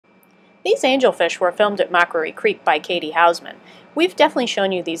These angelfish were filmed at Maquari Creek by Katie Hausman. We've definitely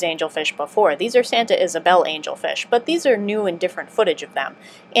shown you these angelfish before. These are Santa Isabel angelfish, but these are new and different footage of them.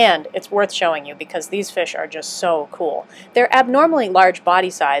 And it's worth showing you because these fish are just so cool. Their abnormally large body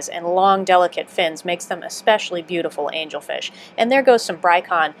size and long, delicate fins makes them especially beautiful angelfish. And there goes some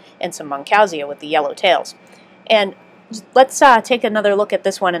Bricon and some Munchausia with the yellow tails. And let's take another look at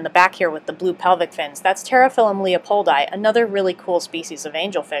this one in the back here with the blue pelvic fins. That's Pterophyllum leopoldi, another really cool species of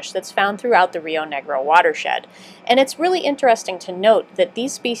angelfish that's found throughout the Rio Negro watershed. And it's really interesting to note that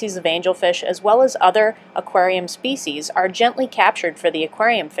these species of angelfish, as well as other aquarium species, are gently captured for the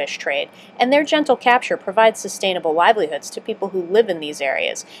aquarium fish trade, and their gentle capture provides sustainable livelihoods to people who live in these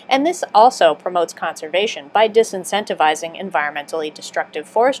areas. And this also promotes conservation by disincentivizing environmentally destructive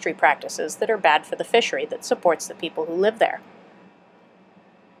forestry practices that are bad for the fishery that supports the people who live there.